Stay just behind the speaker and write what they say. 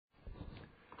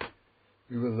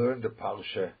We will learn the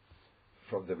parsha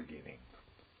from the beginning,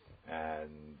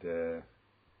 and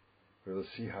we will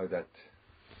see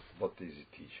what is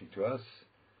it teaching to us,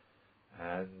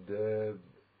 and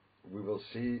we will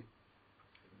see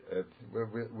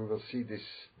this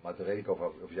madrega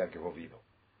of Yaakov Avinu.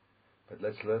 But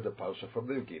let's learn the parsha from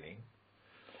the beginning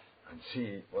and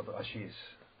see what Rashi is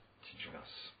teaching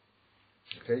us.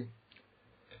 Okay?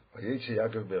 Vayetze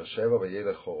Yaakov Beersheva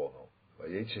vayelech Chorono.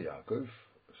 Vayetze Yaakov.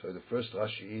 So the first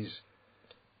Rashi is,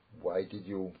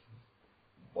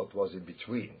 what was in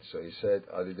between? So he said,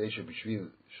 Alidei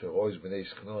shebishvil sherois b'nei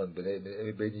Sknon b'nei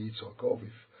Yitzchak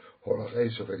Aviv holach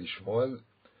Esav el Yishmael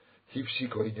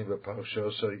hifsik hoinim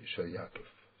b'parasha shel Yaakov.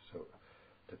 So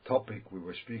the topic we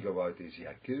were speaking about is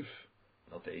Yaakov,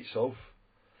 not Esav,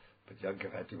 but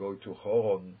Yaakov had to go to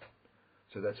Choron,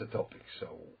 so that's a topic. So,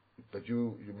 but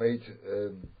you made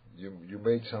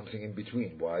something in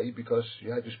between. Why? Because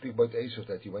you had to speak about Esav,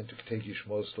 that he went to take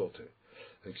Yishmael's daughter.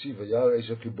 So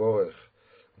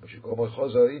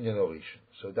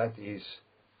that is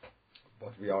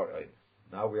what we are in.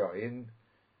 Now we are in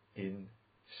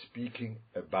speaking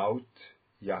about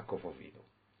Yaakov Avinu.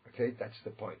 Okay, that's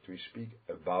the point. We speak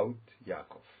about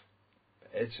Yaakov.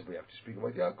 We have to speak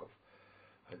about Yaakov.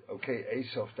 Okay,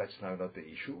 Esav, that's now not the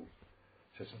issue.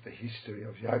 So it's not the history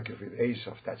of Yaakov with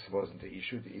Esav. That wasn't the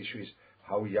issue. The issue is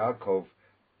how Yaakov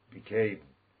became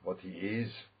what he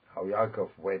is, how Yaakov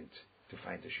went to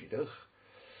find the Shidduch.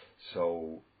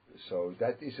 So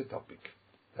that is a topic.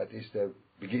 That is the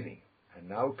beginning. And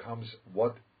now comes,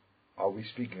 what are we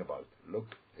speaking about?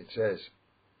 Look, it says,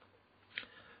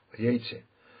 Vayetze.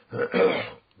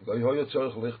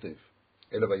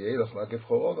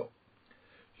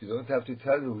 You don't have to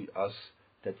tell us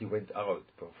that he went out,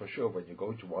 but for sure, when you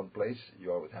go to one place,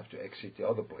 you would have to exit the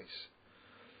other place.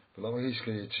 The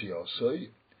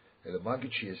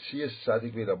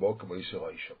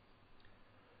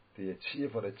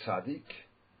Yetzirah for the Tzaddik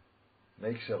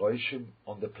makes a roshim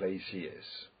on the place he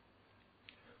is.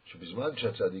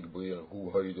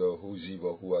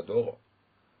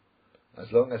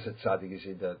 As long as a tzaddik is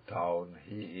in the town,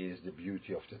 he is the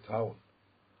beauty of the town.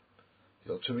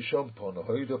 When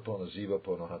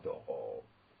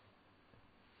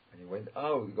he went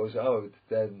out, he goes out,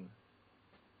 then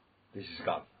this is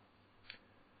gone.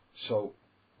 So,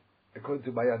 according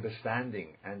to my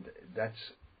understanding, and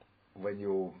that's when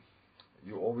you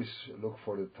always look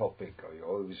for the topic, or you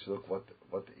always look what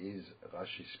is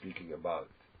Rashi speaking about.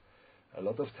 A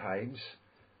lot of times,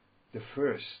 the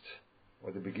first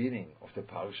or the beginning of the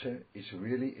parsha is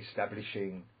really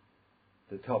establishing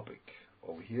the topic.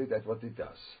 Over here, that's what it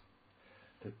does.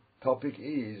 The topic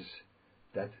is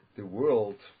that the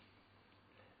world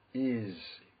is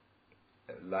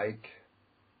like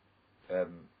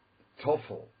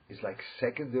Toffel is like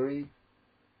secondary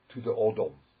to the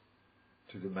Odom,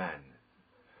 to the man,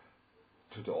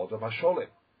 to the Odom HaSholem,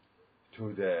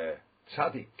 to the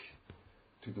Tzaddik,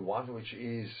 to the one which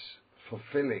is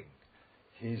fulfilling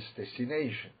his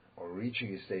destination, or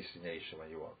reaching his destination when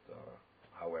you want,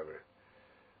 however.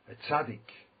 A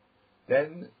tzaddik,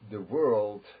 then the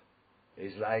world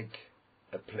is like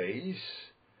a place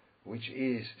which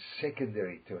is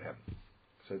secondary to him.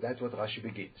 So that's what Rashi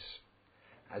begins.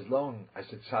 As long as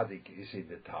the tzaddik is in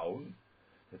the town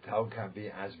can be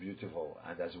as beautiful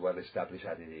and as well established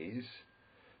as it is,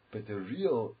 but the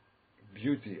real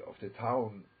beauty of the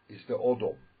town is the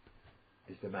Odom,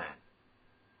 is the man.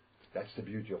 That's the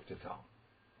beauty of the town.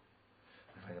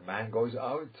 And when the man goes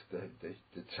out, the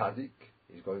tzaddik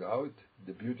is going out,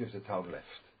 the beauty of the town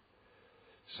left.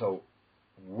 So,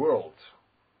 world,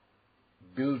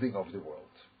 building of the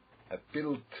world, a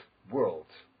built world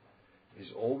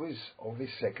is always only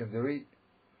secondary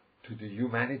to the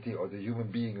humanity or the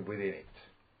human being within it.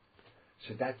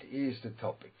 So that is the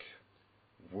topic.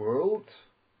 World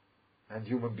and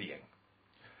human being.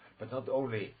 But not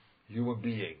only human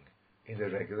being in the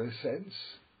regular sense,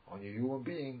 only human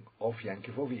being of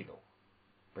Yaakov Avinu,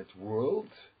 but world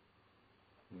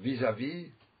vis-a-vis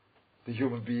the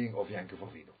human being of Yaakov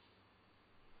Avinu.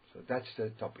 So that's the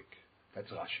topic. That's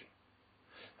Rashi.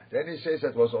 And then he says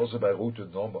that was also by Ruth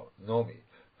and Nomi.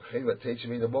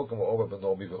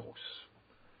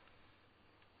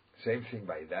 Same thing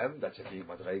by them. That's a big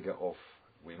madrega of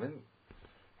women.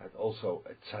 And also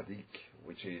a tzaddik,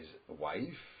 which is a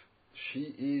wife.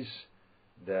 She is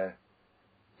the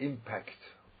impact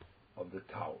of the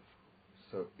town.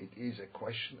 So it is a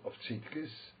question of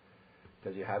tzidkis,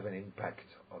 that you have an impact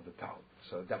on the town.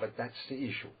 So but that's the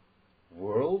issue.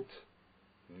 World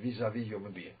vis-a-vis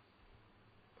human being.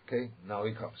 Okay, now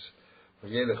he comes.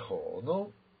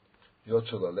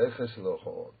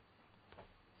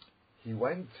 he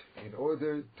went in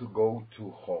order to go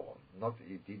to Choron. Not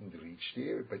he didn't reach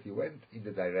there, but he went in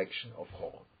the direction of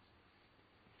Choron.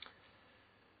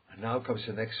 And now comes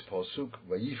the next pasuk,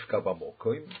 Vayifka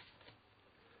b'mokim.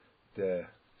 The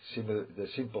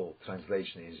simple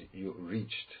translation is you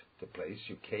reached the place,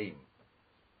 you came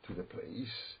to the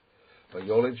place.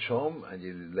 Vayoled shom, and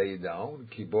you lay down,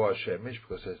 ki bo hashemesh,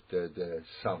 because the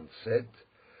sun set.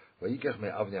 Vayikach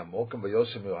me'avnei hamokim,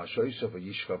 vayosem mirashoyso,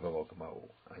 vayishka b'mokim ha'u.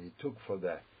 And he took from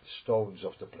the stones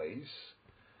of the place,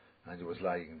 and he was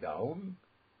lying down,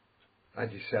 and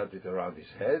he set it around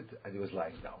his head, and he was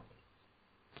lying down.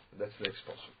 That's the next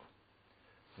pasuk.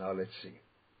 Now let's see.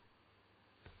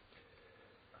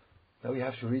 Now we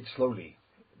have to read slowly.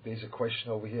 There's a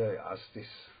question over here. I asked this.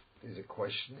 There's a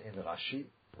question in Rashi,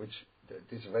 which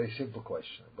is a very simple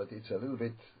question, but it's a little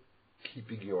bit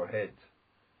keeping your head,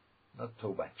 not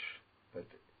too much, but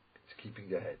it's keeping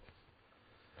the head.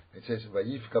 It says,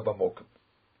 "Vayifka b'mokim."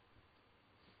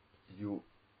 You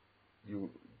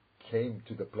came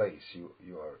to the place.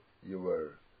 You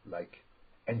were like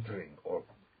entering or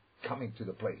coming to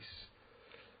the place.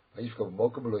 Vayifka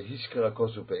b'mokim lo hiskara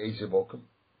kosu be'eze mokim.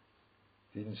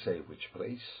 Didn't say which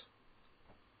place.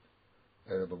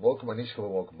 B'mokim anishka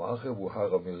b'mokim acher hu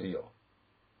hara Miriah.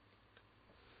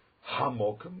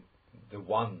 Hamokim, the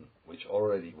one which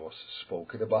already was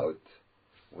spoken about.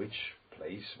 Which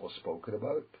place was spoken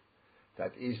about?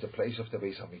 That is the place of the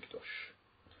Beis Hamikdash.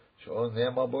 So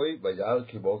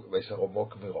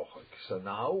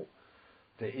now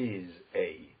there is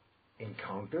a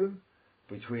encounter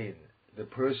between the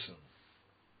person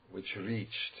which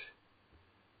reached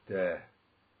the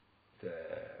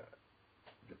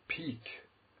peak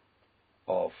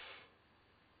of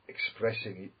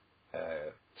expressing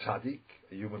tzaddik,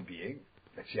 a human being.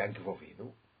 That's Yankov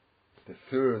Avinu, the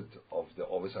third of the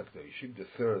Oves HaKdoshim, the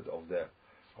third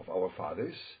of our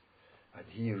fathers, and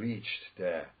he reached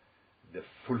the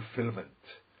fulfillment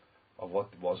of what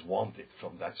was wanted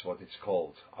from, that's what it's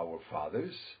called, our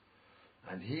fathers,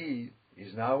 and he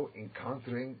is now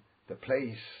encountering the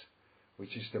place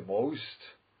which is the most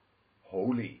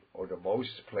holy, or the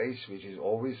most place which is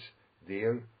always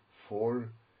there for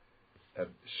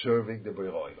serving the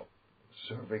Beroilo,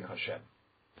 serving Hashem,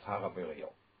 Hara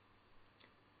Miriah.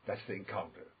 That's the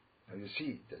encounter. Now you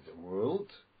see that the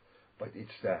world, but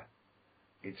it's the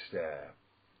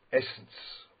essence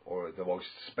or the most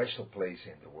special place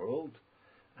in the world,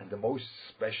 and the most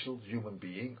special human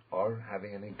being are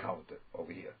having an encounter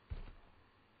over here.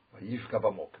 Vayifka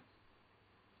b'mokim.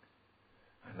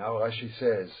 And now Rashi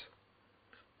says,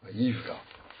 Vayifka.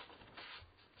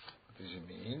 What does it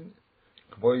mean?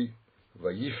 K'moi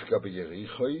Vayifka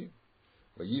b'yerichoi,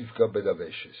 Vayifka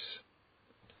b'daveshes.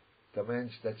 That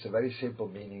means, that's a very simple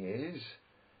meaning is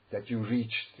that you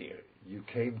reached there. You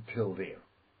came till there.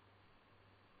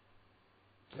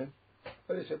 Yeah?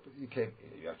 Very simple. You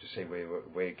have to say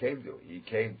where he came to. He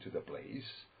came to the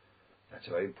place. That's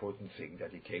a very important thing,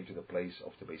 that he came to the place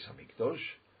of the Beis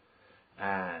Hamikdash.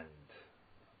 And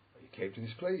he came to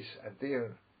this place, and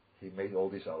there he made all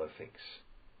these other things.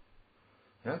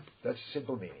 Yeah? That's a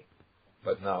simple meaning.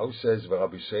 But now, says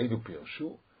Rabbi Seidu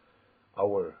Pirshu,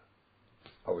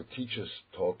 our teachers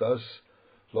taught us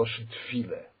Loshen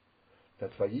Tfile,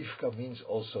 that Vayifka means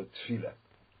also Tfile.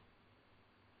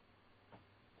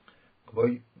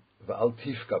 V'al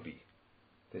Tifka bi.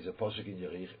 There's a pasuk in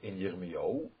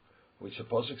Yirmiyahu, which a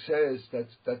pasuk says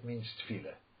that means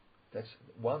Tfile. That's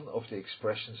one of the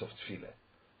expressions of Tfile.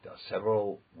 There are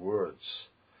several words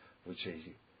which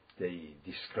they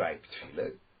describe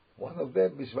Tfile. One of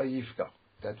them is Vayifka.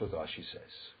 That's what Rashi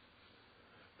says.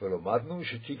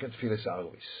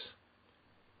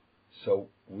 So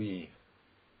we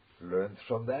learned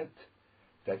from that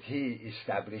he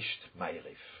established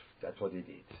Ma'ariv. That's what he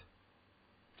did.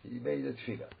 He made a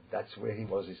tefillah. That's where he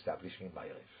was establishing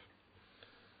Ma'ariv.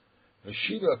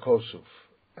 V'shinu HaKosuf,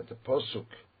 and the Pasuk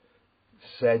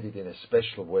said it in a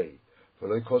special way.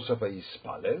 V'loi Kosuf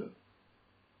HaYispalel.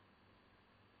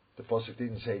 The Pasuk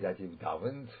didn't say that he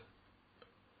davened.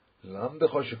 Wants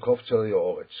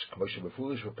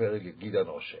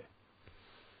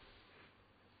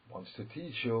to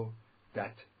teach you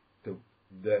that the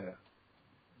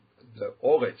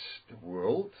Oretz, the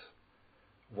world,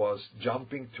 was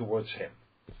jumping towards him.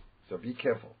 So be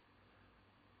careful.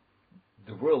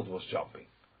 The world was jumping,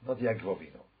 not Yankov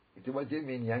Avinu. It didn't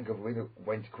mean Yankov Avinu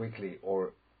went quickly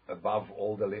or above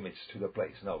all the limits to the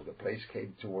place. No, the place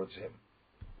came towards him.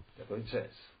 That's what it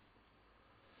says.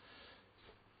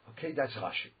 Okay, that's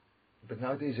Rashi. But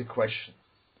now there's a question.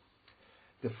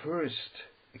 The first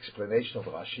explanation of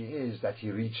Rashi is that he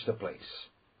reached the place.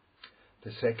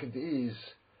 The second is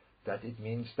that it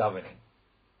means davening.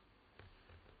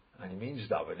 And it means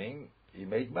davening, you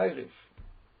make Ma'ariv.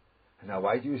 Now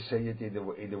why do you say it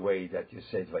in the way that you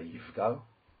said Vayivka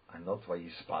and not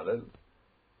Vayispalel?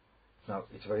 Now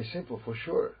it's very simple for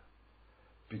sure.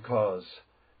 Because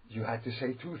you had to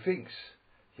say two things.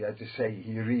 You had to say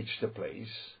he reached the place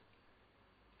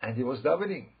and he was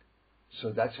davening.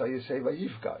 So that's why you say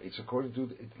Vayivka. It's according to,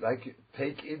 like,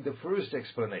 take in the first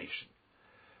explanation.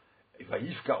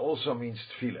 Vayivka also means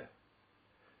tefillah.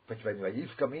 But when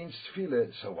Vayivka means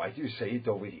tefillah, so why do you say it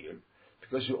over here?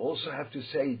 Because you also have to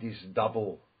say this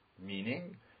double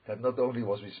meaning, that not only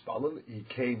was Mispalel, he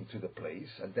came to the place,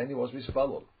 and then he was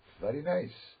Mispalel. Very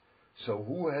nice. So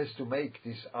who has to make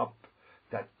this up,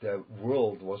 that the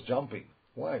world was jumping?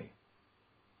 Why?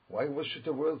 Why should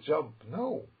the world jump?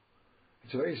 No.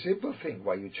 It's a very simple thing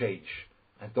why you change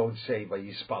and don't say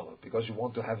Vayispalel, because you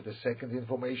want to have the second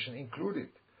information included.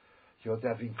 You ought to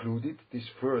have included this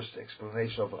first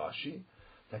explanation of Rashi,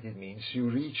 that it means you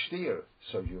reached there.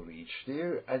 So you reached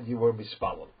there and you were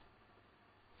Mispalel.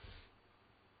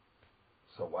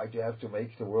 So why do you have to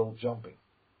make the world jumping?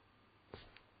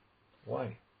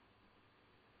 Why?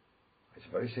 It's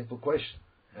a very simple question.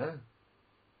 Huh?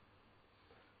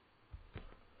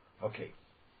 Okay.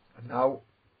 And now,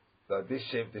 this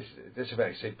is a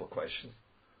very simple question.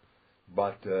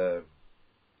 But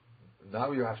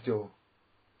now you have to,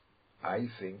 I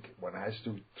think, one has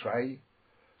to try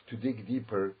to dig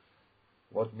deeper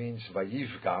what means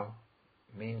Vayivka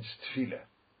means Tefillah.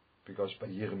 Because by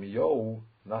Yirmiyahu,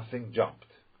 nothing jumped.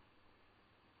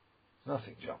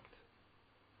 Nothing jumped.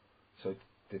 So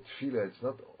the Tefillah, it's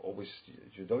not always,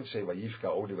 you don't say Vayivka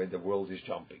only when the world is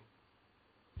jumping.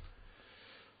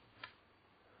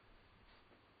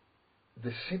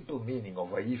 The simple meaning of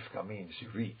Vayivka means you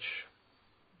reach.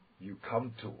 You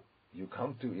come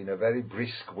to in a very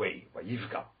brisk way,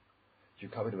 Vayivka. You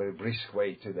come in a very brisk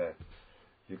way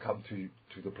you come to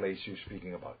the place you're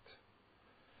speaking about.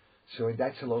 So in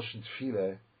that Lashon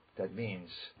Tefillah, that means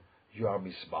you are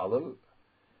Misbalel,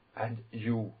 and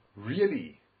you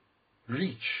really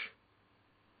reach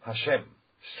Hashem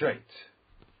straight.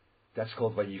 That's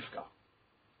called Vayivka.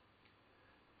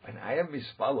 And I am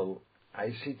Misbalel,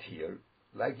 I sit here,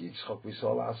 like Yitzchak we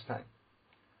saw last time.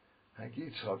 Like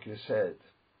Yitzchak, you said,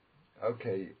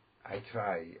 okay, I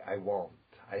try, I want,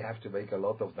 I have to make a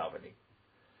lot of davening.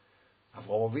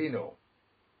 Avraham Avinu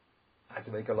had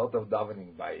to make a lot of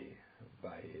davening by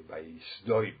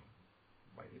Sdoim.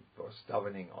 It was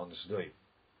davening on Sdoim.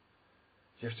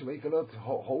 You have to make a lot.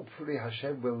 Hopefully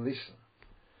Hashem will listen.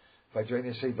 By trying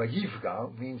to say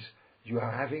Vayivka means you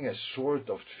are having a sort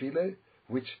of tefillah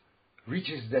which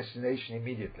reaches destination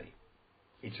immediately.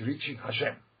 It's reaching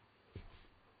Hashem.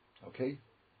 Okay?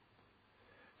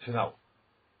 So now,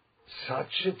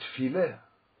 such a tefillah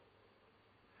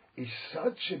is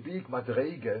such a big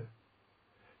madrege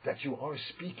that you are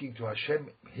speaking to Hashem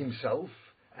himself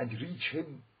and reach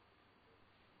him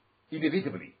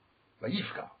inevitably.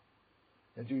 Vayivka.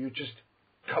 And you just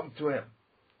come to him.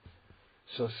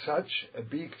 So such a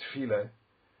big tefillah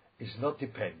is not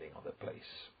depending on the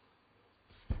place.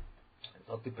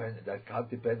 That can't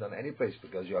depend on any place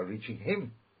because you are reaching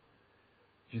him.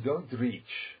 You don't reach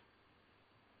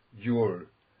your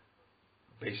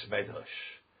Beis Medrash.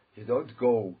 You don't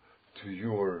go to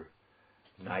your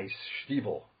nice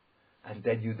shtibel and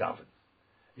then you daven.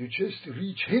 You just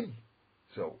reach him.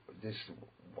 So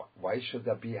why should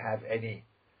there be any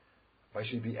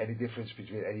difference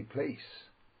between any place?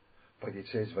 But it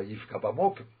says Vayivka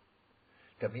Bamokim.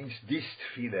 That means this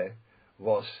tefillah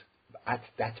was at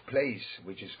that place,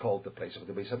 which is called the place of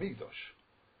the Beis Hamikdash.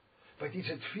 But it's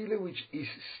a tefillah which is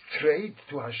straight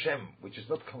to Hashem, which is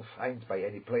not confined by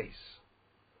any place.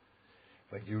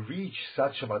 When you reach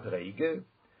such a madrege,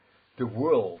 the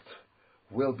world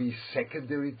will be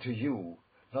secondary to you.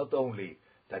 Not only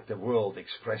that the world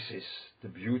expresses the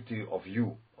beauty of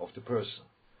you, of the person,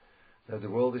 that the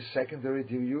world is secondary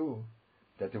to you,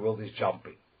 that the world is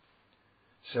jumping.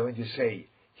 So when you say,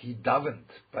 he davened,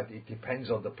 but it depends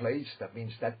on the place, that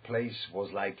means that place was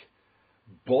like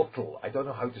bottle. I don't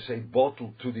know how to say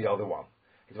bottle to the other one.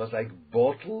 It was like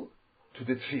bottle to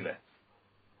the tefillah.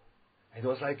 It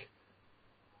was like,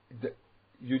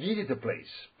 you needed the place,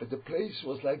 but the place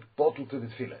was like bottle to the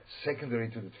tefillah, secondary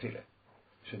to the tefillah.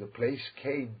 So the place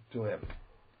came to him.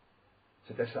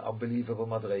 So that's the unbelievable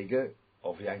madrege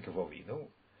of Yankov Avinu,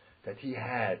 that he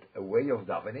had a way of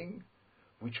davening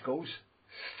which goes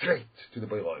straight to the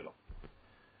Borei Olam.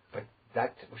 But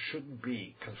that shouldn't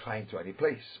be confined to any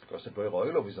place, because the Borei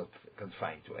Olam is not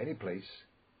confined to any place,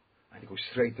 and it goes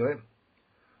straight to him.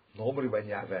 Normally when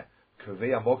you have a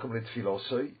Kvei Amokim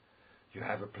L'Tfilosoi, you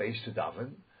have a place to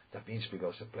daven, That means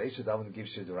because the place of davening gives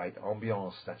you the right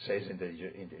ambiance. That says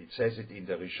it says it in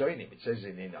the Rishonim. It says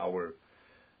it in our.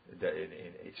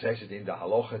 It says it in the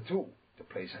halacha too. The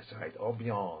place has the right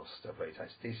ambiance. The place has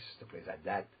this. The place has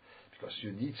that. Because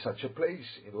you need such a place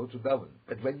in order to daven.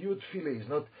 But when your tefillah is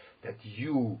not that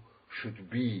you should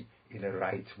be in a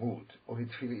right mood. Only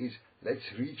tefillah is let's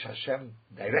reach Hashem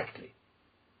directly.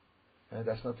 And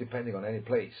that's not depending on any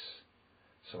place.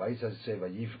 So why does it say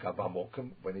Vayivka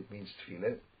B'Mokem when it means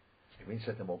tefillah? It means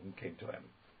that the Mokem came to him.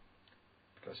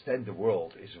 Because then the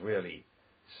world is really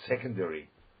secondary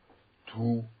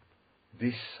to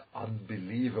this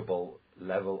unbelievable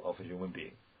level of a human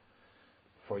being.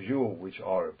 For you, which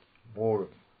are more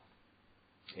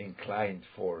inclined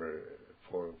for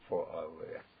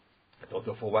I don't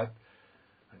know for what,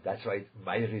 and that's why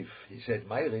Ma'ariv, he said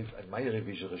Ma'ariv, and Ma'ariv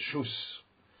is Reshus.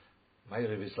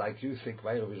 Ma'ariv is like you think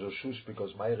Ma'ariv is Reshus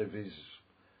because Ma'ariv is,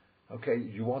 okay,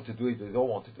 you want to do it, you don't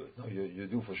want to do it. No, you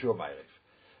do for sure Ma'ariv.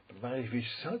 But Ma'ariv is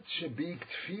such a big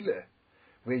tefillah,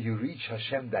 where you reach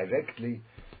Hashem directly,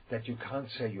 that you can't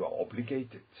say you are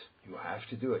obligated. You have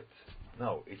to do it.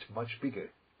 No, it's much bigger.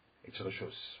 It's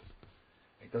Reshus.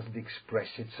 It doesn't express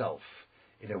itself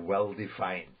in a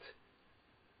well-defined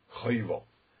choivo.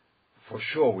 For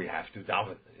sure we have to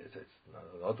daven. It's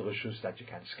not Reshus that you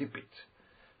can skip it.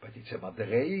 But it's a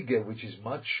madrege which is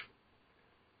much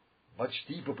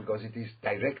deeper because it is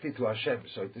directed to Hashem,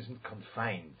 so it isn't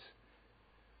confined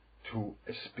to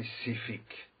a specific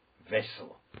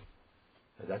vessel.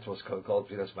 And that's what's called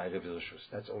Vidas Ma'ariv Reshus.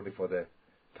 That's only for the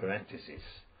parenthesis.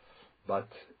 But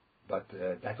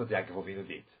that's what Yaakov Avinu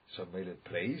did. So the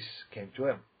place came to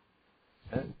him.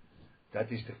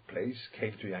 That is the place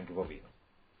came to Yaakov Avinu.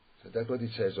 So that's what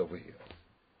it says over here.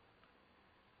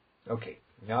 Okay,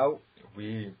 now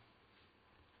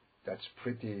that's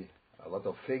pretty a lot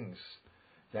of things.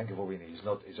 Yaakov Avinu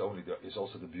is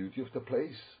also the beauty of the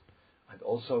place, and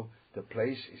also the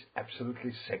place is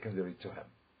absolutely secondary to him.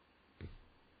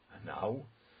 And now,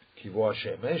 Kivo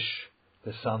Hashemesh,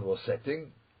 the sun was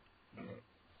setting.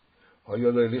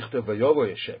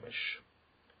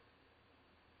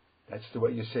 That's the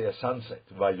way you say a sunset.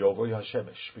 Vayovoy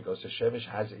Hashemesh, because the Shemesh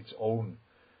has its own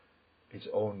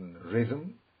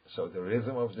rhythm. So the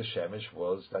rhythm of the Shemesh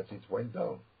was that it went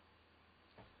down.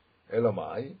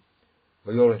 Elamai,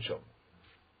 Vayorinchom.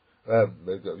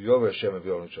 Vayovoy Hashem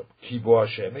Vayorinchom. Kibo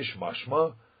Hashemesh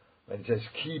Mashma. When it says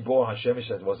Kibo Hashemesh,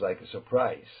 that was like a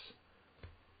surprise.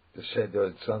 The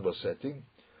sun was setting.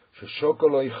 So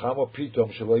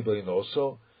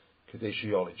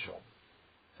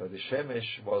the Shemesh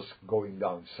was going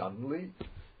down suddenly,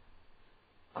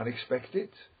 unexpected,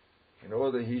 in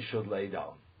order he should lay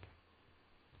down.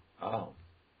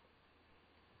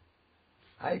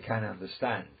 I can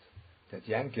understand that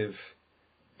Yankov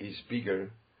is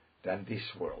bigger than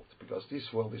this world, because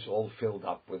this world is all filled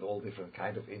up with all different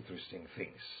kind of interesting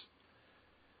things,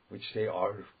 which they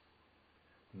are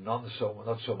not so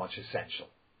much essential.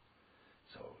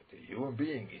 So the human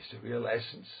being is the real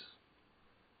essence,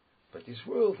 but this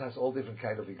world has all different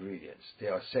kind of ingredients. They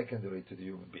are secondary to the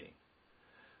human being.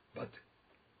 But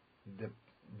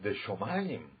the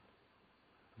Shomayim,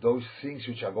 those things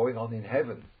which are going on in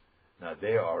heaven, now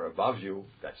they are above you.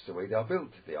 That's the way they are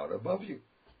built. They are above you.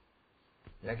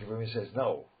 Yaakov Avinu says,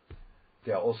 no,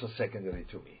 they are also secondary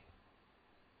to me.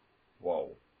 Wow.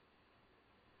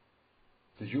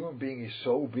 The human being is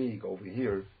so big over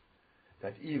here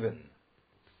that even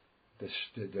the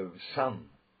sun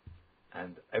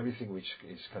and everything which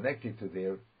is connected to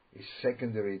there is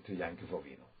secondary to Yaakov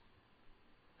Avinu.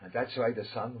 And that's why the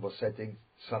sun was setting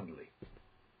suddenly.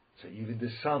 So even the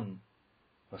sun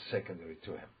was secondary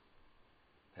to him.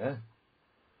 The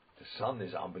sun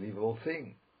is an unbelievable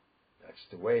thing. That's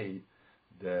the way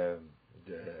the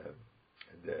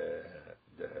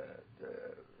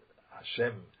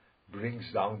Hashem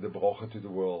brings down the brocha to the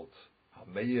world.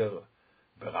 Hameir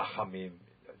berachamim.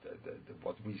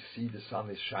 What we see, the sun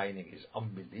is shining, is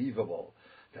unbelievable.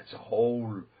 That's a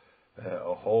whole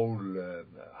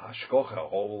hashkocha, a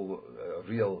whole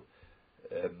real.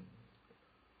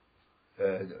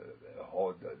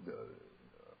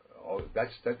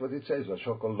 That's what it says.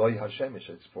 Vashokol loy Hashemesh.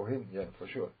 It's for him, yeah, for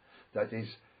sure. That is,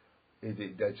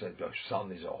 the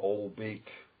sun is a whole big,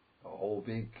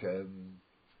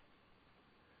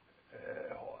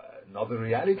 another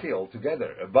reality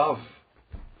altogether above.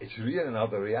 It's really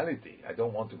another reality. I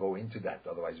don't want to go into that,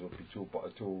 otherwise it would be too.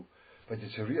 But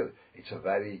it's a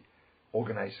very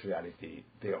organized reality.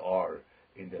 There are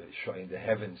in the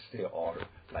heavens. There are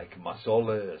like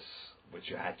mazoles, which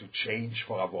you had to change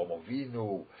for Avraham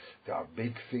Avinu. There are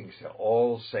big things. They're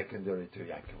all secondary to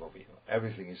Yaakov Avinu.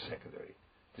 Everything is secondary.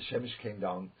 The The Shemesh came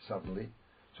down suddenly,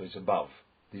 so it's above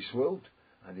this world,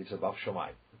 and it's above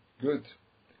Shammai. Good.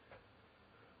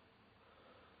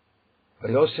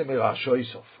 And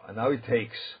now he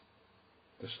takes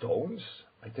the stones,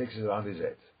 and takes it around his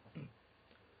head.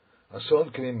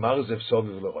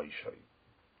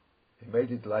 He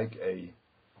made it like a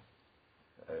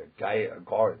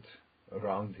guard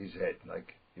around his head,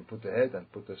 like you put the head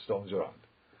and put the stones around.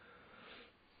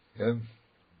 Yeah.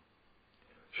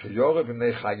 He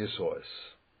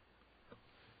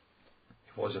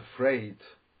was afraid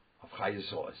of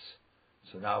Chayesoes.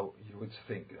 So now you would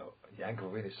think,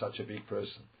 Yankov Avinu is such a big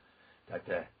person that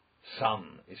the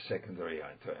sun is secondary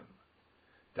to him,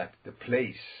 that the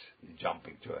place is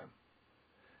jumping to him,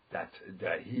 that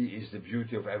he is the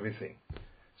beauty of everything.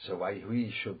 So why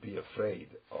we should be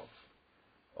afraid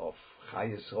of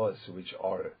Chayesoes, which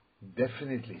are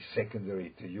definitely secondary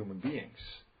to human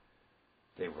beings?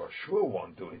 They were sure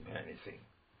won't do him anything,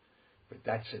 but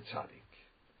that's a tzaddik.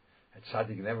 A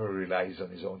tzaddik never relies on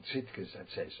his own tzidkas and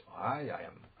says, I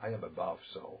am above,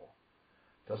 so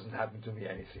doesn't happen to me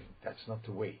anything. That's not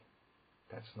the way.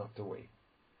 That's not the way.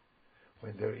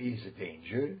 When there is a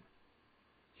danger,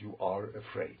 you are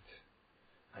afraid,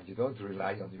 and you don't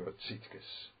rely on your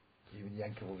tzidkas. Even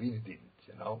Yankov Avinu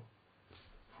didn't,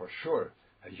 For sure,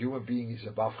 a human being is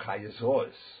above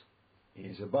Chayesoes. He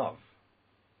is above.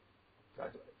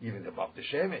 Even above the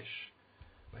Shemesh.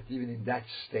 But even in that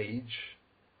stage,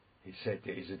 he said,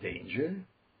 there is a danger,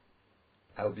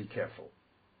 I'll be careful.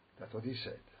 That's what he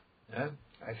said. Yeah?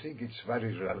 I think it's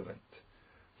very relevant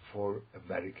for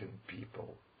American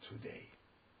people today.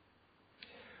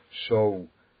 So,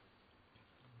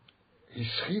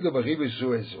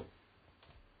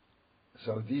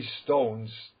 so these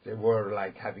stones, they were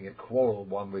like having a quarrel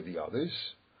one with the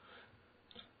others.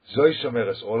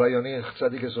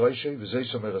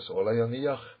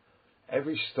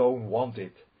 Every stone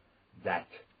wanted that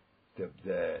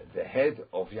the head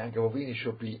of Yankov Avinu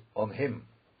should be on him.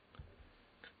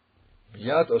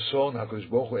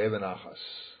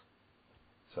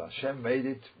 So Hashem made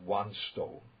it one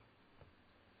stone.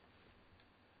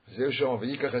 There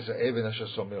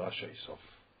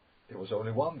was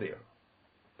only one there.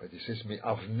 But he says,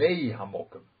 Avnei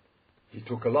Hamokim. He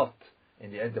took a lot.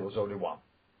 In the end, there was only one.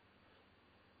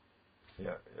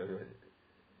 Yeah,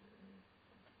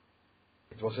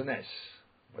 it was a nes.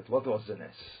 But what was the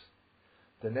nes?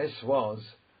 The nes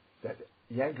was that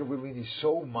Yankov Avinu is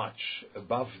so much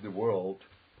above the world,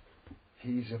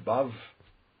 he is above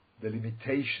the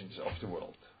limitations of the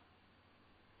world.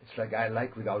 It's like I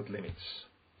like without limits.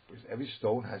 Because every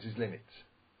stone has its limits.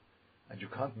 And you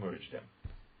can't merge them.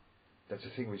 That's a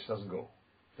thing which doesn't go.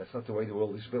 That's not the way the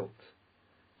world is built.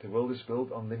 The world is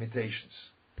built on limitations.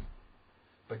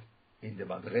 But in the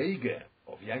Madrege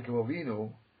of Yankov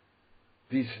Avinu,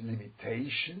 this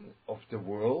limitation of the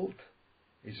world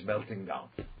is melting down.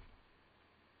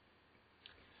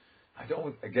 I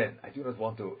do not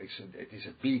want to, it is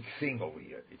a big thing over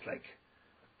here. It's like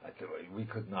we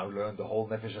could now learn the whole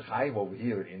Nefesh HaChaim over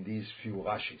here in these few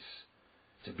Rashis.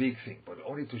 It's a big thing, but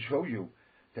only to show you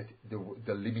that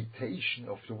the limitation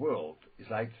of the world is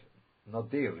like not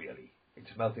there really.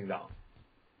 It's melting down.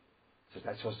 So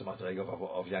that's what's the Madrege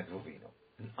of Yankov Avinu.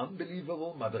 An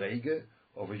unbelievable Madrege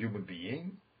of a human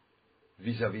being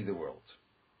vis-a-vis the world.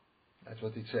 That's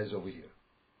what it says over here.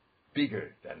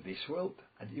 Bigger than this world,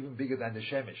 and even bigger than the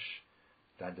Shemesh,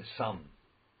 than the sun,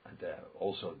 and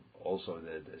also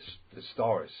the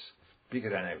stars, bigger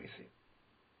than everything.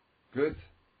 Good.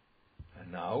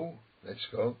 And now let's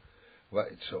go.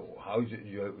 So how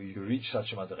you reach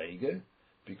such a madrege?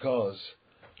 Because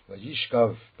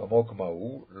Vayishkav b'mokum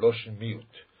hahu loshen miut,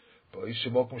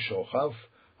 b'oisem mokum shochav,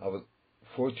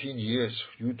 14 years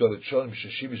Yudol Echon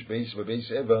Mishashivish Beis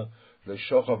v'Beis Eva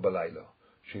leShochav Balayla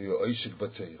sheyu oisik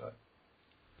b'Torah.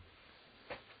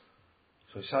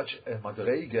 So such a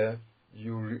madrege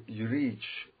you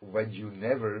reach when you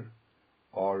never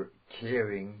are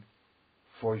caring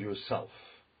for yourself.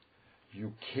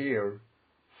 You care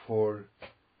for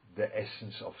the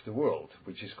essence of the world,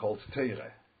 which is called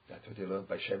Torah. That's what you learned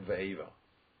by Shem ve'Eva.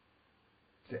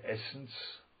 The essence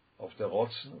of the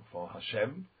Rotzen from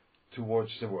Hashem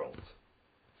towards the world.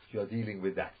 You are dealing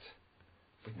with that,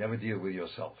 but never deal with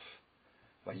yourself.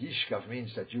 Vayishkav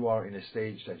means that you are in a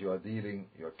stage that you are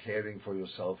caring for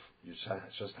yourself. You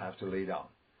just have to lay down.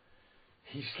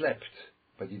 He slept,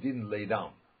 but he didn't lay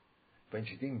down. But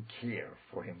he didn't care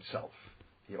for himself.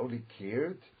 He only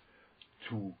cared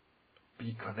to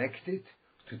be connected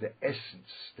to the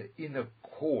essence, the inner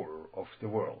core of the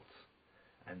world.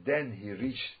 And then he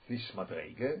reached this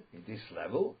madrege, in this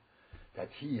level, that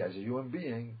he, as a human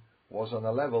being, was on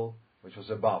a level which was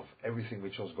above everything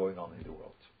which was going on in the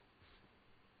world.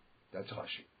 That's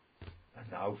Rashi. And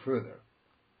now further.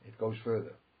 It goes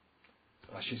further.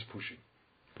 Rashi is pushing.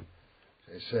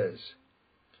 So it says,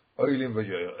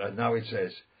 and now it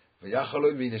says, there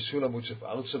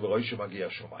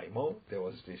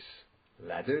was this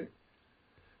ladder.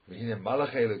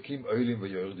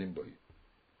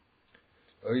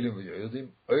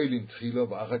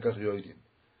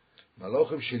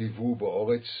 Malachim shelivu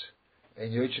ba'oretz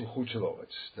and yochim chutz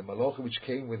l'oretz. The malachim which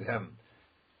came with him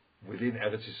within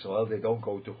Eretz Yisrael, they don't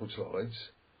go to chutz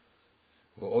l'oretz.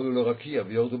 V'olu l'rakia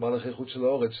v'yordu malachim chutz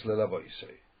l'oretz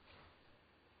l'lavoisei.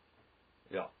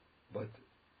 Yeah, but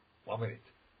 1 minute.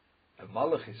 A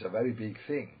malach is a very big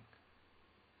thing.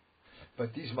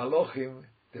 But these malachim,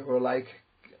 they were like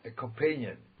a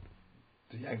companion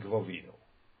to Yankov Avinu.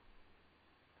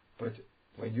 But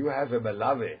when you have a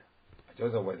melave, I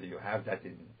don't know whether you have that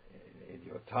in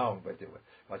your town, but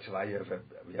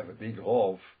we have a big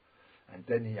rov, and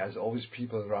then he has always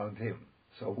people around him.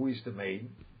 So who is the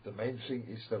main? The main thing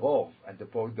is the rov, and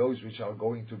those which are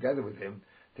going together with him,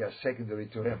 they are secondary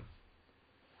to him.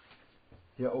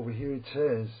 Yeah, over here it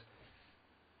says,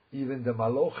 even the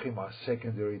Malochim are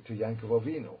secondary to Yankov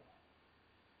Avinu.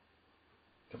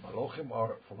 The Malochim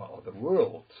are from the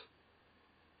world.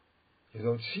 You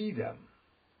don't see them.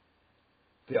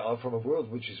 They are from a world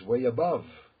which is way above.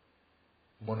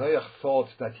 Monoach thought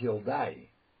that he'll die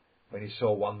when he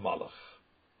saw one Malach.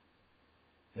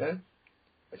 Yeah?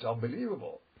 It's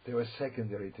unbelievable. They were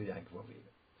secondary to Yankov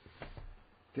Avinu.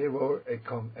 They were a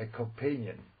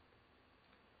companion.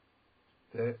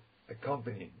 They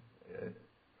accompanied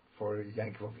for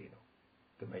Yankov Avinu.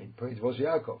 The main point was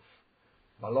Yaakov.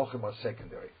 Malachim are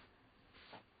secondary.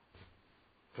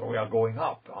 So we are going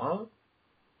up, huh?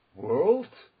 World,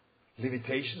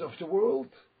 limitations of the world,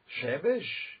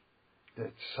 Shemesh,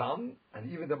 the sun,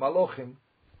 and even the Malachim,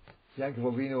 Yankov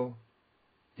Avinu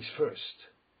is first.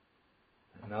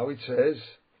 And now it says,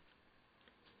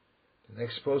 the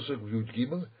next posuk, Yud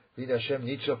Gimel, V'in Hashem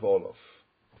Nitzav Olav.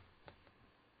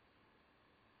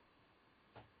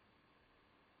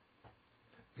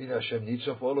 V'in Hashem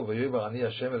Nitzav Olav, V'yomer Ani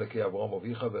Hashem Elokei Avraham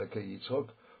Avicha V'elokei Yitzchok,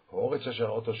 Ha'oretz Asher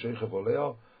Oto Shoichev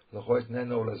Olea, L'cho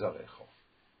Etneno Lezarecho.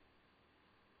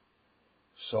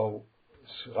 So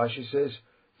Rashi says,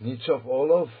 Nitzav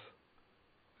Olav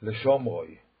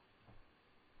L'shomroi.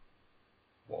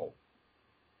 Wow.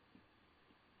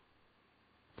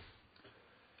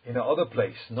 In another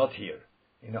place, not here,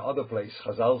 in another place,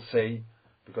 Chazal say,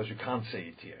 because you can't say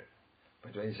it here,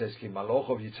 but when he says, Ki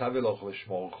Malochov Yitzaveloch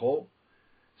L'shmorcho,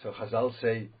 so Chazal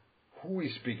say, who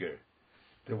is bigger?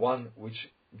 The one which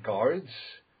guards,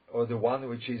 or the one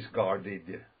which is guarded?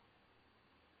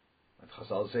 And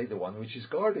Chazal say, the one which is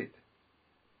guarded.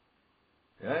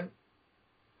 Yeah?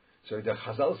 So the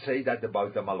Chazal say that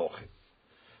about the Malochim.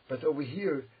 But over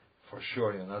here, for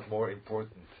sure, you're not more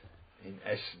important in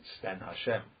essence than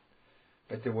Hashem.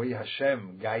 But the way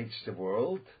Hashem guides the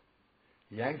world,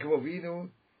 Yankov Avinu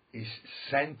is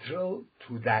central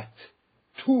to that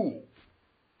too.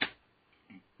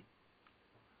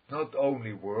 Not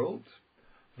only world,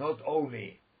 not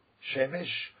only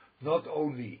Shemesh, not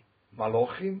only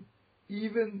Malochim,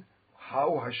 even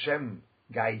how Hashem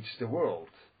guides the world.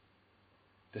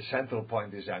 The central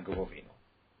point is Yankov Avinu.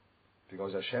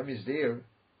 Because Hashem is there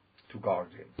to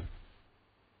guard him.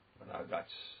 Now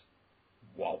that's,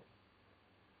 wow.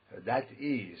 That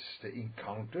is the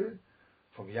encounter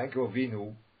from Yankov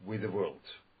Avinu with the world.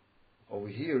 Over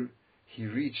here, he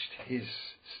reached his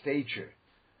stature,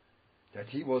 that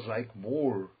he was like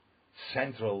more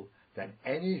central than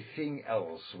anything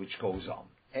else which goes on.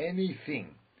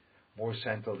 Anything more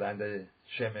central than the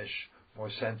Shemesh, more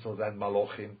central than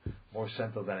Malochim, more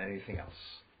central than anything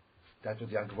else. That's what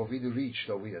Yankov Avinu reached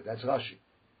over here. That's Rashi.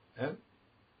 Eh?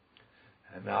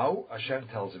 And now Hashem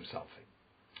tells him something.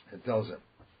 He tells him,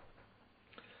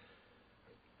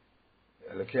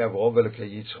 Elokei Avraham v'Elokei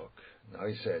Yitzchok. Now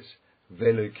he says,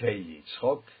 V'Elokei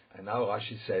Yitzchok. And now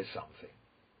Rashi says something.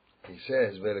 He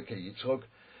says, V'Elokei Yitzchok,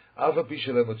 אף על פי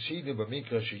שלא מוצאים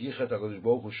במקרה שייחד הקדוש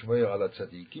ברוך הוא שומר על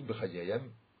הצדיקים בחייהם,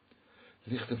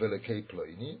 לכתוב אלוקי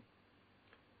פלויני.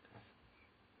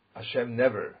 Hashem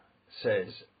never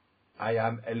says, I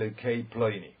am Elokei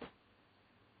Ploini.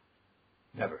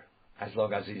 Never. As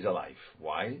long as he's alive.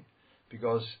 Why?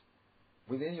 Because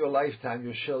within your lifetime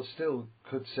you still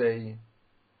could say,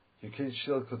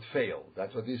 still could fail.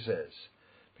 That's what he says.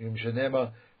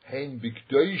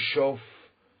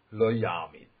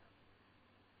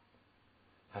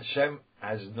 Hashem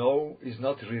is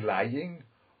not relying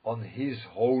on his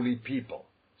holy people.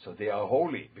 So they are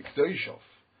holy. B'kdoishov.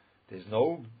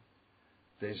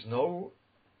 There's no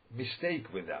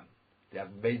mistake with them. They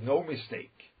have made no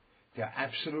mistake. They are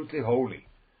absolutely holy.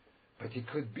 But it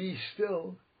could be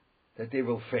still that they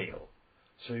will fail.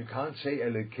 So you can't say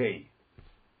Elokei.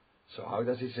 So how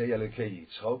does he say Elokei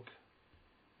Yitzchok?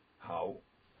 How?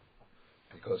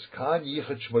 Because Kan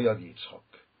Yichet Shmoyad Yitzchok.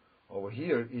 Over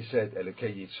here he said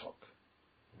Elokei Yitzchok.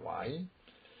 Why?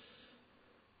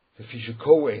 The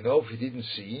Fishukou Enov, he didn't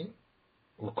see,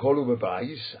 Ukolu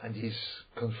Bebais, and he's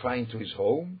confined to his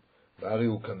home, Vari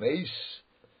Ukameis,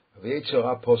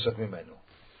 Veitzora Posak Mimenu.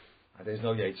 And there's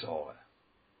no Yetzirah.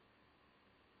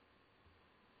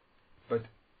 But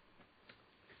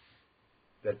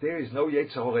that there is no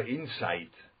Yetzirah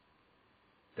inside,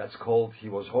 that's called he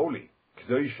was holy,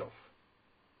 K'doshov.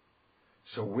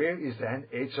 So where is the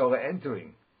Yetzirah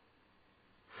entering?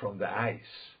 From the eyes,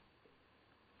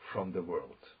 from the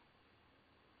world.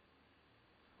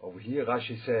 Over here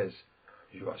Rashi says,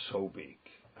 you are so big,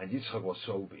 and Yitzchak was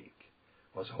so big,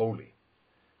 was holy.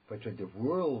 But when the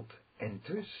world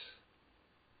enters,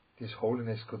 this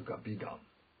holiness could be gone.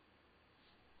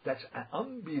 That's an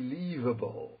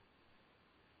unbelievable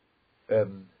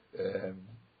hemshech,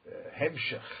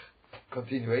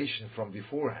 continuation from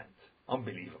beforehand.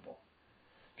 Unbelievable.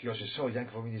 Because you saw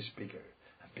Yankov Avinu is bigger,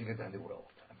 and bigger than the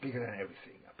world, and bigger than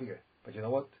everything, and bigger. But you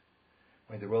know what?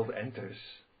 When the world enters,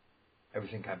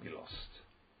 everything can be lost.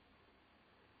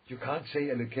 You can't say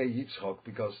Elokei Yitzchok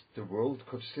because the world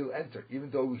could still enter, even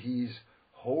though he is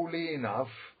holy enough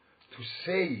to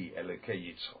say Elokei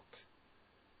Yitzchok.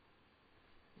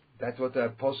 That's what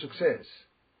the Pasuk says.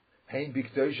 Hein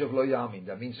bikdoishav lo yamin.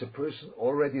 That means a person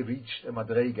already reached a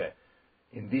madrega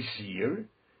in this year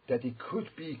that he could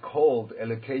be called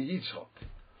Elokei Yitzchok.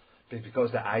 But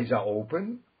because the eyes are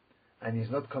open and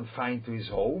he's not confined to his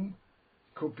home,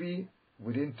 could be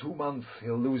within 2 months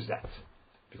he'll lose that.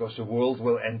 Because the world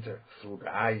will enter through the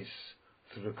eyes,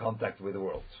 through the contact with the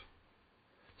world.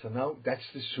 So now that's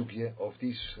the sugya of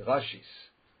these Rashis.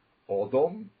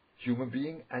 Odom, human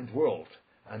being, and world.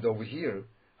 And over here,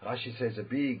 Rashi says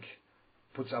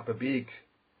puts up a big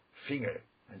finger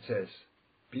and says,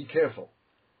 be careful.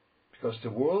 Because the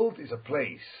world is a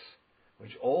place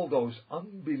which all those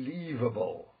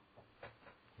unbelievable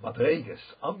madregas,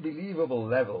 unbelievable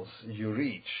levels you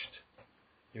reached,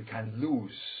 you can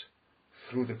lose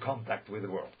through the contact with the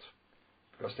world.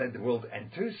 Because then the world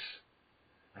enters,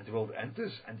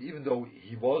 and even though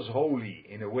he was holy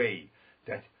in a way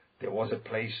that there was a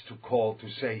place to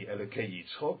say Elokei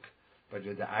Yitzchok, but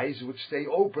when the eyes would stay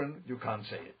open, you can't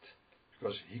say it.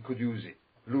 Because he could lose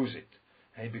it.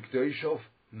 Hein bikdoshov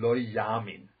lo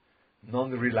yamin.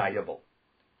 Non-reliable.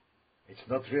 It's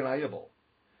not reliable.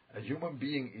 A human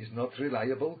being is not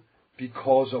reliable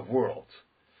because of world.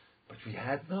 But we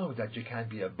had now that you can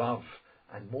be above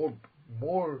and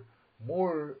more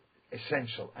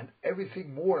essential, and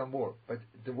everything more and more. But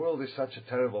the world is such a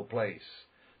terrible place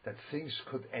that things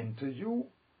could enter you,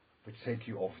 which take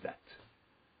you off that.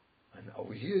 And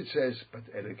over here it says, but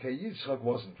Elokei Yitzchak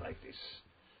wasn't like this,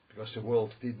 because the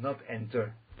world did not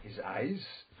enter his eyes,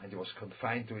 and he was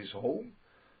confined to his home.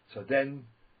 So then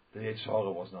the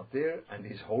Yetzirah was not there, and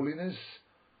his holiness,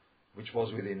 which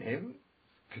was within him,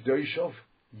 Kedoshov,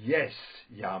 yes,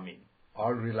 Yamin,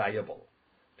 are reliable,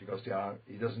 because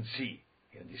he doesn't see,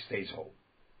 and he stays home.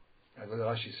 That's what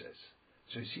Rashi says.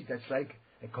 So you see, that's like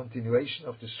a continuation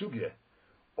of the sugya.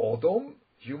 Odom,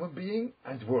 human being,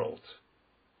 and world.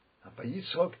 And by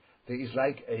Yitzchok, there is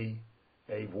like a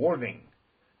warning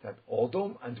that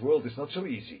Odom and world is not so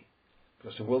easy,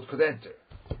 because the world could enter.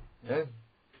 Yeah?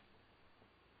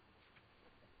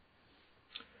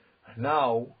 And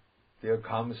now there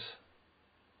comes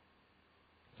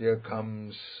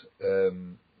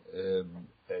an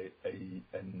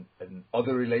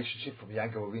other relationship from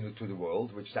Yankov Avinu to the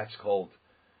world, which that's called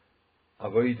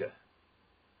avodah,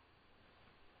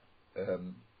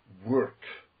 work.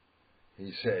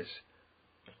 He says,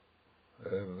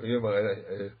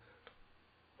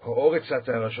 Ha'oretz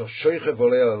ata asher shoichev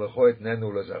oleo lecho et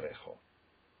nenu lezarecho.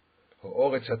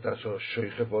 Ha'oretz ata asher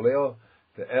shoichev oleo,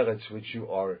 the eretz which you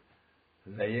are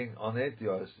laying on it, you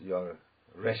are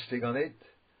resting on it,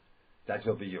 that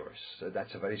will be yours. So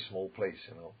that's a very small place,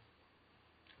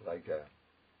 like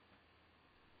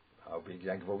how big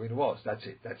Yankov Avinu was. That's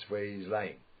it. That's where he's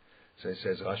lying. So it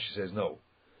says, Rashi says, no.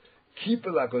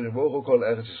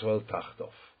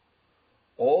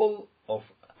 All of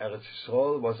Eretz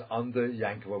Yisrael was under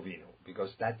Yankov Avinu,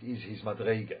 because that is his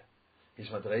madrega. His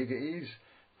madrega is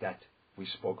that, we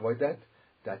spoke about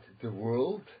that the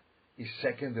world is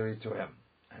secondary to him.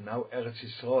 And now Eretz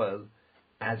Yisrael,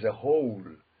 as a whole,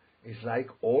 is like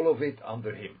all of it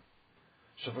under him.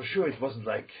 So for sure it wasn't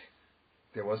like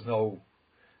there was no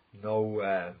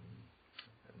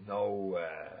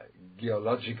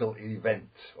geological event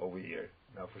over here.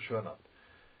 No, for sure not.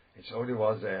 It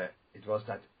was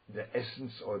that the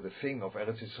essence or the thing of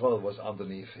Eretz Yisrael was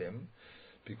underneath him,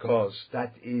 because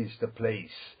that is the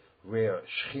place where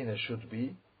Shechina should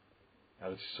be.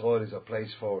 Eretz Yisrael is a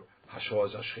place for Hashor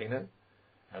Shechina.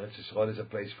 Eretz Yisrael is a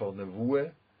place for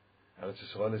Nevuah. Eretz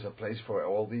Yisrael is a place for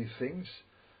all these things.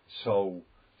 So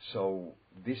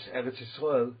this Eretz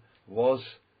Yisrael was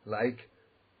like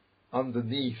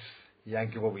underneath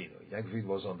Yankov Avinu. Yankov Avinu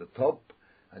was on the top,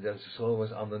 and Eretz Yisrael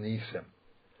was underneath him.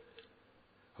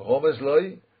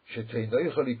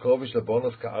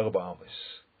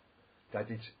 That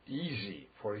it's easy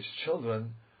for his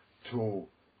children to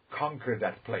conquer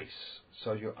that place.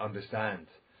 So you understand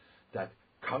that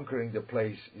conquering the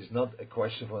place is not a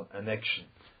question of annexion.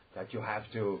 That you have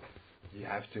to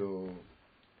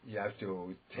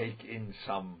take in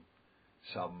some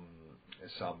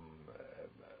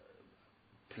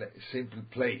simple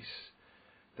place.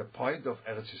 The point of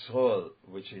Eretz Yisrael,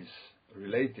 which is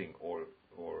relating or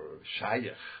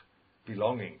shayach,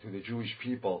 belonging to the Jewish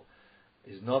people,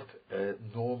 is not a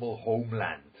normal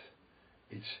homeland.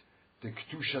 It's the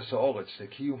Kedusha Sa'oretz, the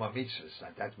Kiyum HaMitzvahs,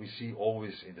 and that we see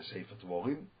always in the Sefer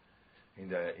Dvorim. In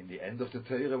the end of the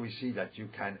Torah, we see that you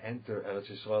can enter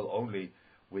Eretz Yisrael only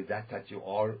with that you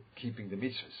are keeping the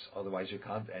mitzvahs. Otherwise, you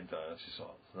can't enter Eretz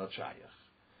Yisrael. It's not shayach.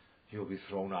 You'll be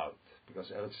thrown out,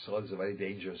 because Eretz Yisrael is a very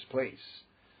dangerous place.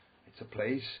 It's a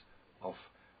place of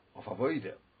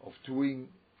avodah, of doing,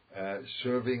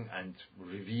 serving and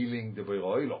revealing the Borei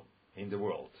Olam in the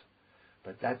world.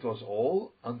 But that was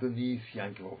all underneath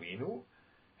Yankov Avinu,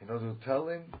 in order to tell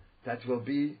him that will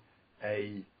be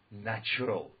a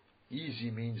natural. Easy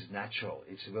means natural.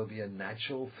 It will be a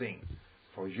natural thing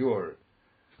for your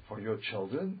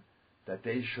children that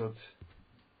they should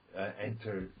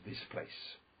enter this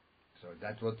place. So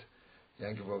that's what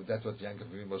Yankov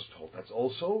Avinu was told. That's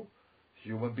also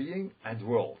human being and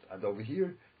world. And over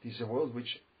here, this is a world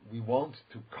which we want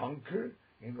to conquer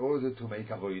in order to make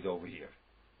avoid over here.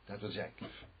 That was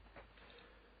Yankov.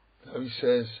 Now he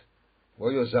says,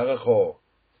 we have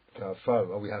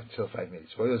till 5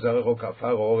 minutes. You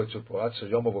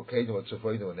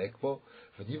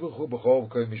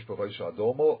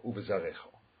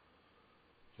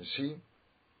see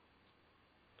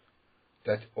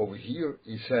that over here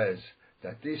he says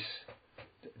that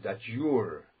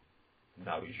your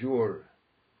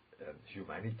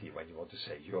humanity, when you want to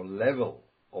say your level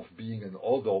of being an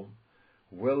Odom,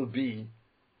 will be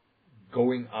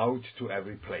going out to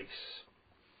every place.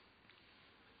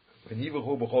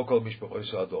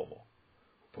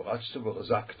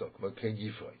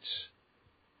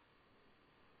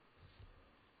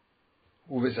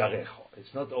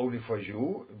 It's not only for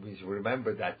you. We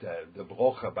remember that the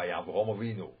brocha by Avraham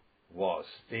Avinu was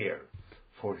there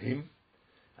for him,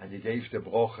 and he gave the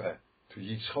brocha to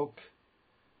Yitzchok,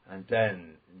 and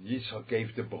then Yitzchok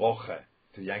gave the brocha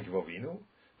to Yankov Avinu,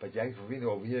 but Yankov Avinu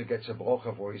over here gets a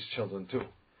brocha for his children too,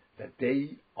 that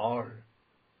they are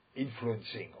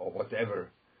influencing or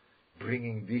whatever,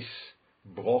 bringing this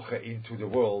brocha into the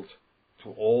world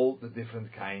to all the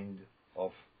different kind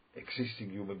of existing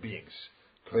human beings.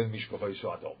 And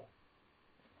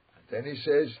then he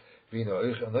says,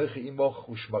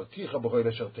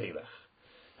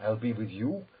 I'll be with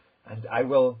you, and I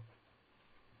will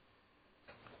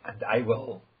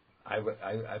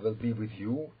be with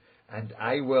you, and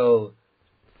I will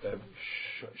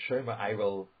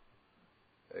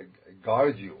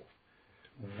guard you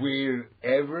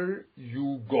wherever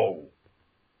you go.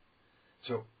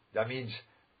 So that means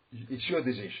it's your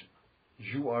decision.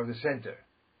 You are the center,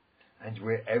 and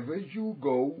wherever you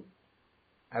go,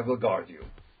 I will guard you.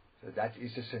 So that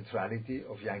is the centrality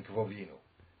of Yankov Avinu,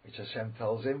 which Hashem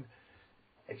tells him.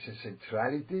 It's the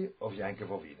centrality of Yankov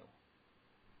Avinu.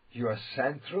 You are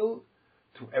central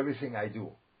to everything I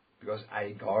do, because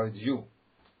I guard you.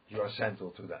 You are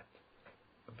central to that.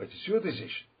 But it's your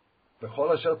decision.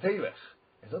 B'chol asher telech.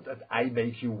 It's not that I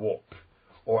make you walk,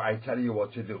 or I tell you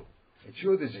what to do. It's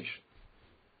your decision.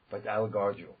 But I'll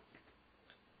guard you.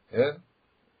 Yeah?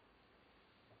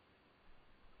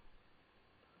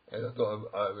 I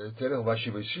will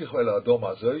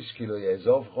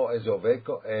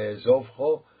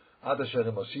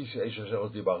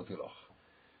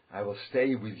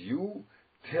stay with you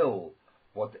till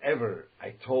whatever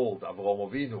I told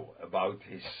Avraham Avinu about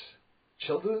his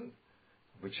children,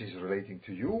 which is relating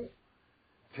to you,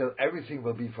 till everything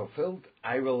will be fulfilled.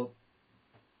 I will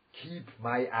keep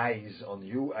my eyes on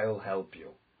you. I will help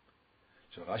you.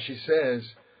 So Rashi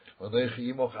says,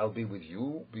 I'll be with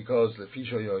you, because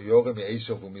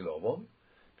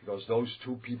because those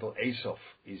two people, Esav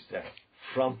is the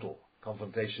frontal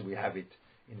confrontation. We have it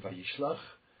in Vayishlach,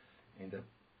 in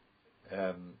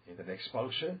the next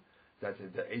parsha, that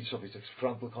the Esav is the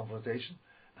frontal confrontation,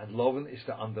 and Lavan is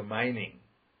the undermining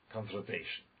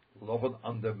confrontation. Lavan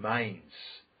undermines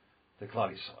the Klal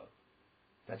Yisrael.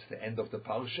 That's the end of the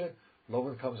parsha.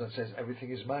 Lavan comes and says,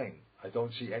 everything is mine. I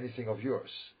don't see anything of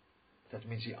yours. That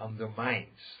means he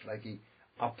undermines, like he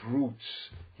uproots.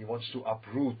 He wants to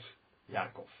uproot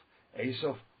Yaakov.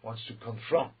 Esav wants to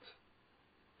confront.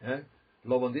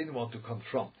 Lavan didn't want to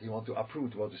confront. He wanted to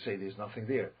uproot. He wanted to say, there's nothing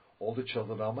there. All the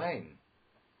children are mine.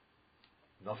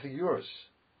 Nothing yours.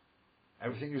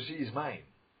 Everything you see is mine.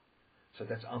 So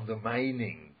that's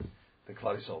undermining the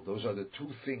Klal Yisrael. Those are the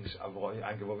two things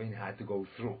Yaakov had to go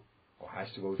through, or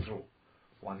has to go through.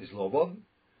 One is Lavan,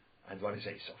 and one is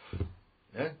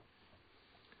Esav.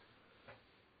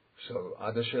 So,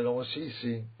 Ad Asher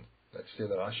Sisi, that's still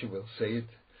Rashi will say it.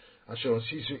 Asher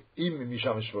Sisi im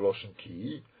mishamish veloshen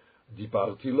ki,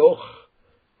 dibarti loch,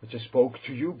 which I spoke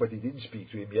to you, but he didn't speak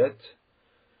to him yet.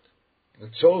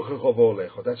 That's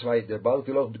why the Dibarti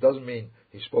loch doesn't mean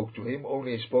he spoke to him,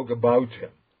 only he spoke about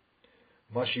him.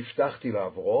 Mashiftachti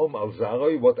Avrom al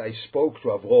Zaroi, what I spoke to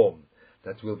Avrom,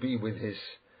 that will be with his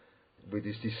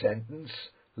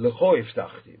descendants. Lecho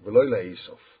iftachti, v'lo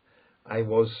le'Esav. I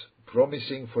was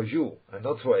promising for you and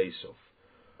not for Esav.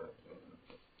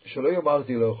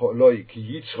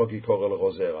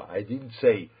 I didn't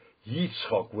say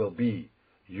Yitzchok will be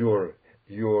your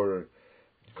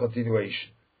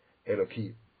continuation.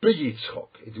 Eloki be-Yitzchok.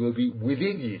 It will be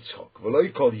within Yitzchok.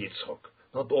 V'lo called Yitzchok,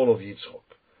 not all of Yitzchok.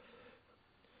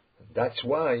 That's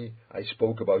why I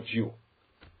spoke about you.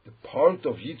 The part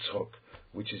of Yitzchok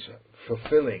which is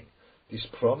fulfilling this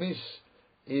promise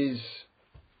is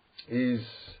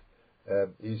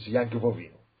Yaakov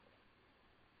Avinu.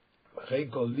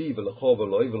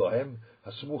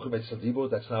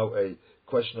 That's now a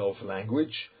question of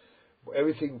language.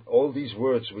 Everything, all these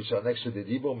words which are next to the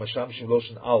Dibur, Mashamshim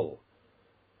Loshen Al.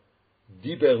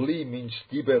 Diber Li means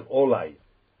Diber Olai.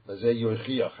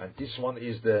 And this one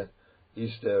is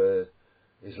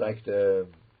like the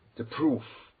proof.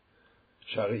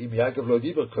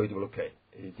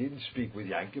 He didn't speak with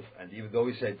Yaakov, and even though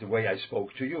he said the way I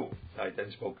spoke to you, I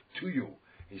then spoke to you.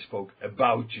 He spoke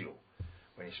about you.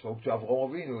 When he spoke to Avraham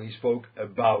Avinu, he spoke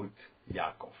about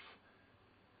Yaakov.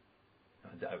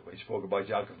 And when he spoke about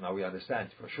Yaakov, now we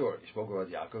understand for sure. He spoke about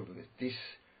Yaakov because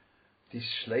this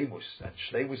shleimus and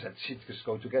tzidkus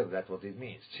go together. That's what it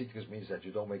means. Tzidkus means that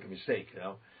you don't make a mistake,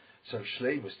 So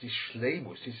shleimus,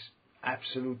 this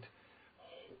absolute,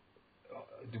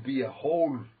 to be a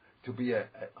whole, to be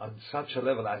on such a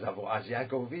level as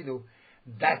Yaakov Avinu,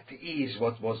 that is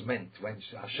what was meant when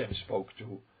Hashem spoke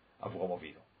to Avraham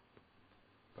Avinu.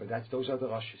 But those are the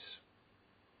Rashis.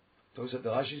 Those are the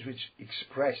Rashis which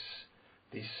express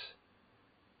this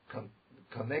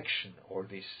connection or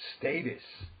this status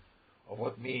of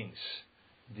what means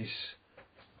this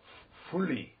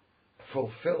fully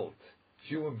fulfilled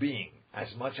human being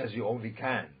as much as you only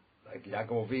can, like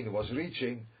Yaakov Avinu was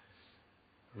reaching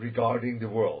regarding the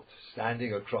world,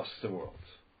 standing across the world.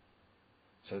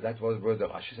 So that was where the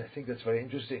Rashis. I think that's very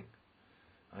interesting,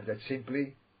 and that's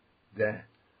simply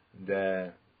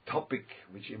the topic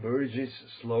which emerges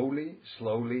slowly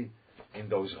in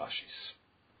those Rashis.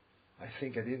 I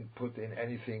think I didn't put in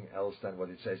anything else than what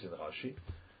it says in Rashi.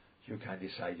 You can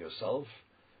decide yourself,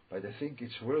 but I think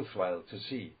it's worthwhile to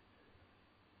see.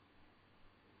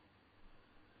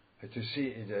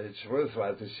 It's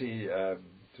worthwhile to see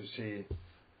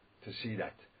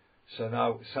that. So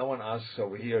now someone asks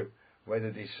over here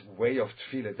whether this way of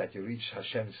tefillah that you reach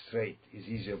Hashem straight is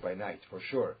easier by night. For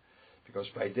sure, because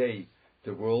by day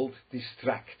the world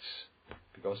distracts,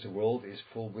 because the world is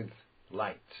full with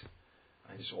light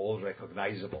and it's all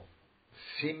recognizable,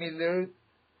 similar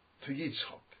to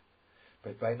Yitzchok.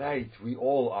 But by night we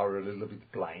all are a little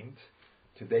bit blind.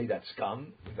 Today that's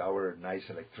gone with our nice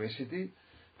electricity,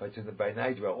 but by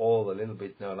night we're all a little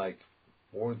bit like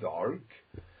more dark,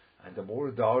 and the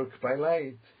more dark by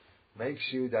light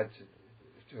makes you that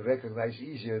to recognize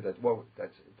easier that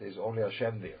there's only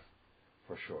Hashem there,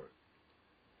 for sure.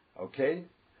 Okay,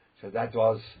 so that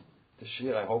was the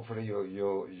shir. Hopefully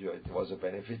it was a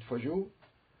benefit for you,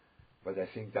 but I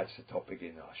think that's the topic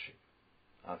in Rashi.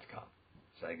 Ad kan.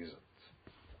 Sei gesund.